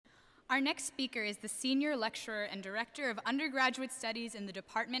Our next speaker is the Senior Lecturer and Director of Undergraduate Studies in the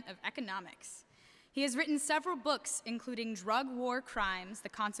Department of Economics. He has written several books, including Drug War Crimes, The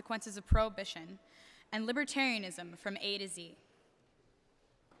Consequences of Prohibition, and Libertarianism from A to Z.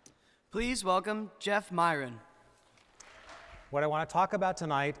 Please welcome Jeff Miron. What I want to talk about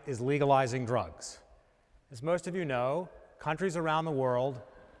tonight is legalizing drugs. As most of you know, countries around the world,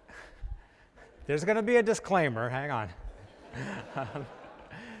 there's going to be a disclaimer, hang on.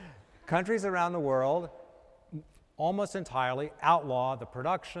 Countries around the world almost entirely outlaw the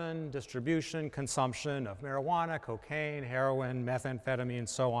production, distribution, consumption of marijuana, cocaine, heroin, methamphetamine,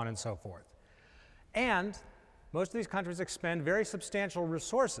 so on and so forth. And most of these countries expend very substantial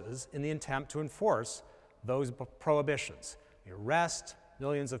resources in the attempt to enforce those prohibitions. They arrest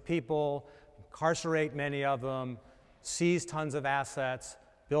millions of people, incarcerate many of them, seize tons of assets,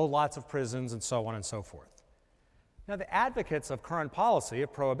 build lots of prisons, and so on and so forth. Now, the advocates of current policy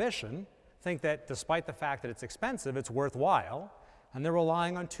of prohibition think that despite the fact that it's expensive, it's worthwhile, and they're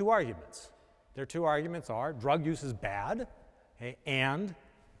relying on two arguments. Their two arguments are drug use is bad, okay, and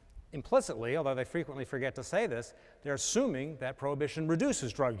implicitly, although they frequently forget to say this, they're assuming that prohibition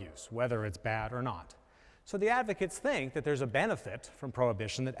reduces drug use, whether it's bad or not. So the advocates think that there's a benefit from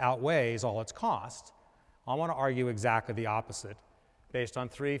prohibition that outweighs all its costs. I want to argue exactly the opposite based on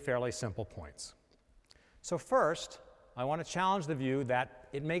three fairly simple points. So first, I want to challenge the view that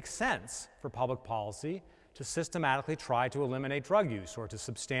it makes sense for public policy to systematically try to eliminate drug use or to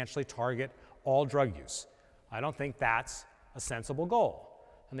substantially target all drug use. I don't think that's a sensible goal.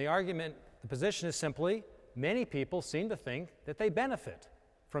 And the position is simply, many people seem to think that they benefit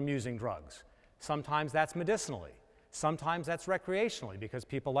from using drugs. Sometimes that's medicinally. Sometimes that's recreationally because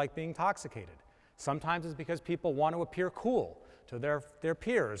people like being intoxicated. Sometimes it's because people want to appear cool to their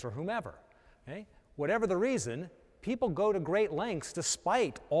peers or whomever. Okay? Whatever the reason, people go to great lengths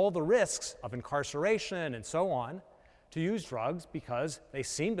despite all the risks of incarceration and so on to use drugs because they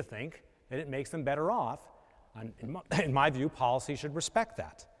seem to think that it makes them better off. And in my view, policy should respect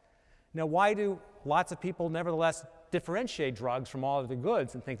that. Now, why do lots of people nevertheless differentiate drugs from all other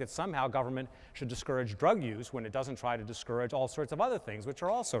goods and think that somehow government should discourage drug use when it doesn't try to discourage all sorts of other things, which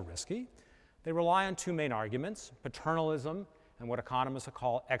are also risky? They rely on two main arguments, paternalism and what economists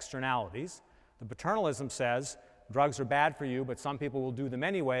call externalities. The paternalism says drugs are bad for you, but some people will do them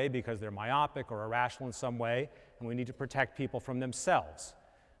anyway because they're myopic or irrational in some way, and we need to protect people from themselves.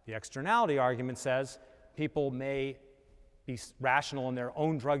 The externality argument says people may be rational in their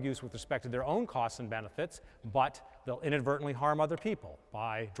own drug use with respect to their own costs and benefits, but they'll inadvertently harm other people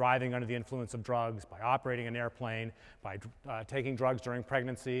by driving under the influence of drugs, by operating an airplane, by taking drugs during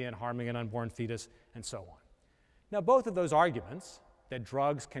pregnancy and harming an unborn fetus, and so on. Now, both of those arguments, that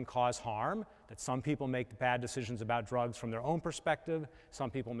drugs can cause harm, that some people make bad decisions about drugs from their own perspective, some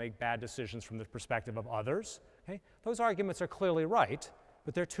people make bad decisions from the perspective of others, okay? Those arguments are clearly right,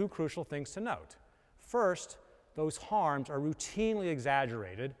 but there are two crucial things to note. First, those harms are routinely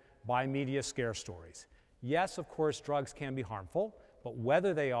exaggerated by media scare stories. Yes, of course, drugs can be harmful, but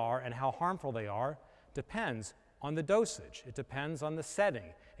whether they are and how harmful they are depends on the dosage. It depends on the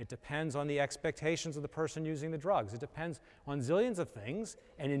setting. It depends on the expectations of the person using the drugs. It depends on zillions of things,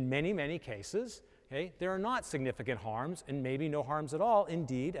 and in many, many cases, okay, there are not significant harms and maybe no harms at all.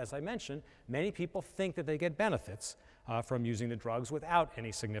 Indeed, as I mentioned, many people think that they get benefits from using the drugs without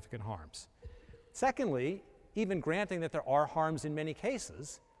any significant harms. Secondly, even granting that there are harms in many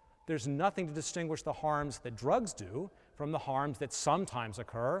cases, there's nothing to distinguish the harms that drugs do from the harms that sometimes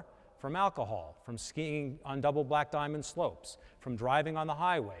occur from alcohol, from skiing on double black diamond slopes, from driving on the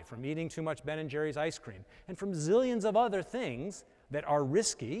highway, from eating too much Ben & Jerry's ice cream, and from zillions of other things that are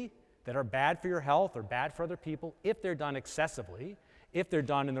risky, that are bad for your health or bad for other people if they're done excessively, if they're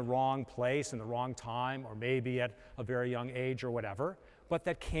done in the wrong place, in the wrong time, or maybe at a very young age or whatever, but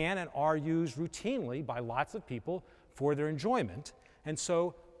that can and are used routinely by lots of people for their enjoyment. And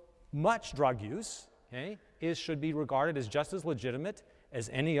so much drug use, okay, should be regarded as just as legitimate as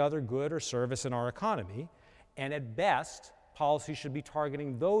any other good or service in our economy, and at best, policy should be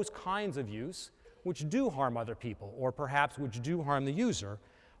targeting those kinds of use which do harm other people, or perhaps which do harm the user,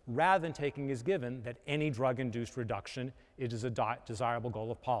 rather than taking as given that any drug-induced reduction is a desirable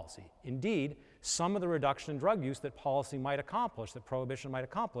goal of policy. Indeed, some of the reduction in drug use that policy might accomplish, that prohibition might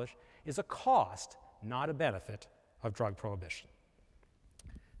accomplish, is a cost, not a benefit, of drug prohibition.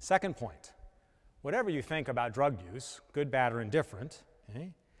 Second point, whatever you think about drug use, good, bad, or indifferent,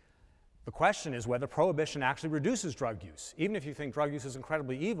 okay, the question is whether prohibition actually reduces drug use. Even if you think drug use is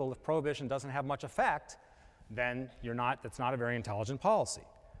incredibly evil, if prohibition doesn't have much effect, then that's not a very intelligent policy.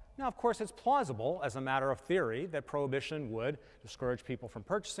 Now, of course, it's plausible as a matter of theory that prohibition would discourage people from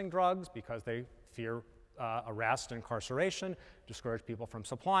purchasing drugs because they fear arrest and incarceration, discourage people from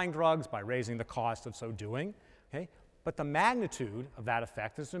supplying drugs by raising the cost of so doing. Okay? But the magnitude of that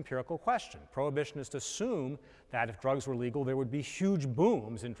effect is an empirical question. Prohibitionists assume that if drugs were legal, there would be huge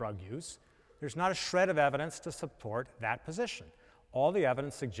booms in drug use. There's not a shred of evidence to support that position. All the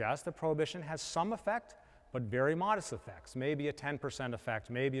evidence suggests that prohibition has some effect, but very modest effects, maybe a 10%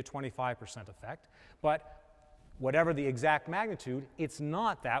 effect, maybe a 25% effect. But whatever the exact magnitude, it's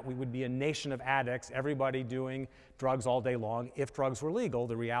not that we would be a nation of addicts, everybody doing drugs all day long. If drugs were legal,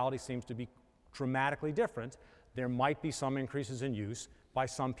 the reality seems to be dramatically different. There might be some increases in use by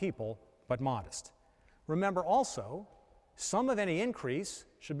some people, but modest. Remember also, some of any increase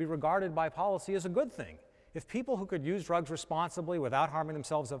should be regarded by policy as a good thing. If people who could use drugs responsibly without harming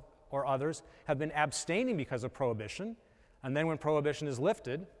themselves or others have been abstaining because of prohibition, and then when prohibition is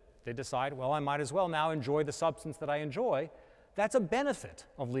lifted, they decide, well, I might as well now enjoy the substance that I enjoy, that's a benefit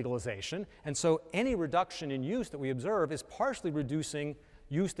of legalization. And so any reduction in use that we observe is partially reducing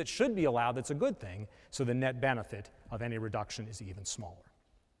use that should be allowed that's a good thing, so the net benefit of any reduction is even smaller.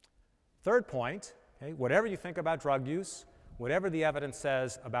 Third point, okay, whatever you think about drug use, whatever the evidence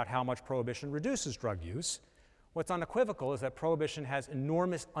says about how much prohibition reduces drug use, what's unequivocal is that prohibition has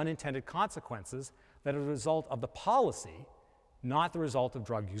enormous unintended consequences that are the result of the policy, not the result of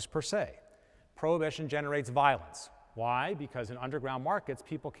drug use per se. Prohibition generates violence. Why? Because in underground markets,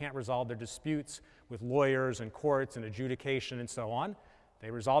 people can't resolve their disputes with lawyers and courts and adjudication and so on. They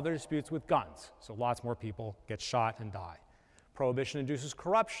resolve their disputes with guns, so lots more people get shot and die. Prohibition induces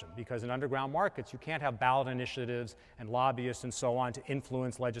corruption because in underground markets you can't have ballot initiatives and lobbyists and so on to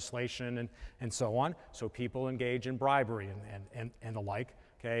influence legislation and so on, so people engage in bribery and the like,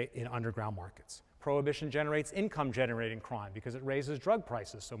 okay, in underground markets. Prohibition generates income-generating crime because it raises drug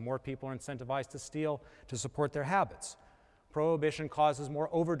prices, so more people are incentivized to steal to support their habits. Prohibition causes more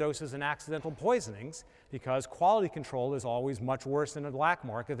overdoses and accidental poisonings because quality control is always much worse in a black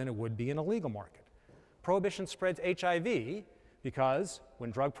market than it would be in a legal market. Prohibition spreads HIV because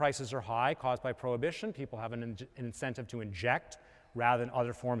when drug prices are high caused by prohibition, people have an incentive to inject rather than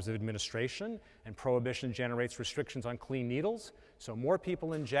other forms of administration, and prohibition generates restrictions on clean needles, so more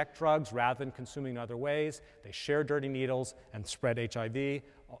people inject drugs rather than consuming in other ways. They share dirty needles and spread HIV.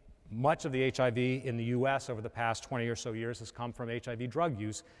 Much of the HIV in the US over the past 20 or so years has come from HIV drug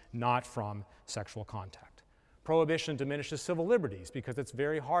use, not from sexual contact. Prohibition diminishes civil liberties because it's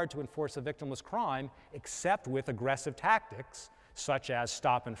very hard to enforce a victimless crime except with aggressive tactics such as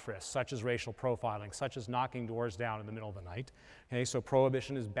stop and frisk, such as racial profiling, such as knocking doors down in the middle of the night. Okay, so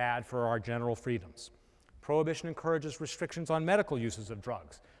prohibition is bad for our general freedoms. Prohibition encourages restrictions on medical uses of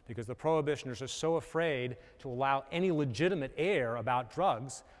drugs because the prohibitionists are so afraid to allow any legitimate air about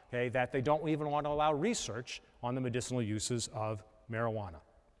drugs, okay, that they don't even want to allow research on the medicinal uses of marijuana.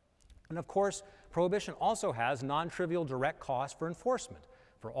 And of course, prohibition also has non-trivial direct costs for enforcement,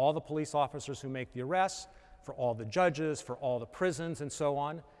 for all the police officers who make the arrests, for all the judges, for all the prisons, and so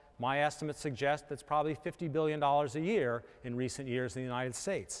on. My estimates suggest that's probably $50 billion a year in recent years in the United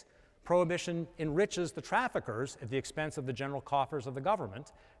States. Prohibition enriches the traffickers at the expense of the general coffers of the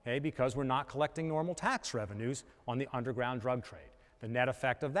government, okay, because we're not collecting normal tax revenues on the underground drug trade. The net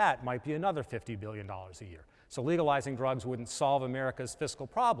effect of that might be another $50 billion a year. So legalizing drugs wouldn't solve America's fiscal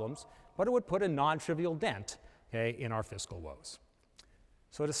problems, but it would put a non-trivial dent, okay, in our fiscal woes.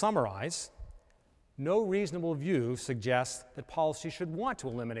 So to summarize, no reasonable view suggests that policy should want to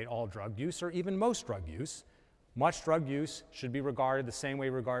eliminate all drug use or even most drug use. Much drug use should be regarded the same way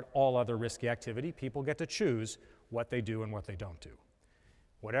we regard all other risky activity. People get to choose what they do and what they don't do.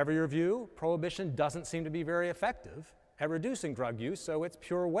 Whatever your view, prohibition doesn't seem to be very effective at reducing drug use, so it's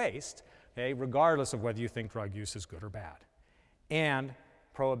pure waste, okay, regardless of whether you think drug use is good or bad. And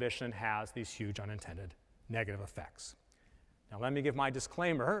prohibition has these huge unintended negative effects. Now let me give my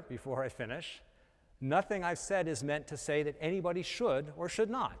disclaimer before I finish. Nothing I've said is meant to say that anybody should or should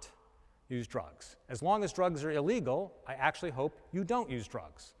not use drugs. As long as drugs are illegal, I actually hope you don't use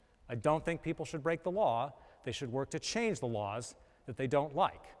drugs. I don't think people should break the law. They should work to change the laws that they don't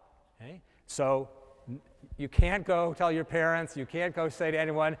like. Okay? So you can't go tell your parents, you can't go say to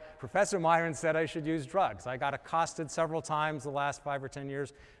anyone, Professor Miron said I should use drugs. I got accosted several times the last 5 or 10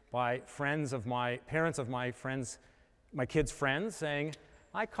 years by parents of my friends, my kids' friends, saying,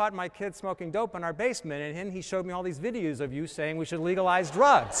 I caught my kid smoking dope in our basement, and he showed me all these videos of you saying we should legalize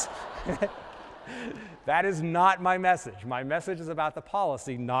drugs. That is not my message. My message is about the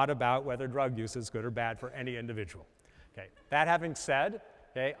policy, not about whether drug use is good or bad for any individual. Okay. That having said,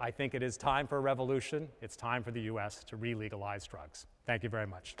 okay, I think it is time for a revolution. It's time for the US to re-legalize drugs. Thank you very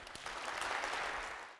much.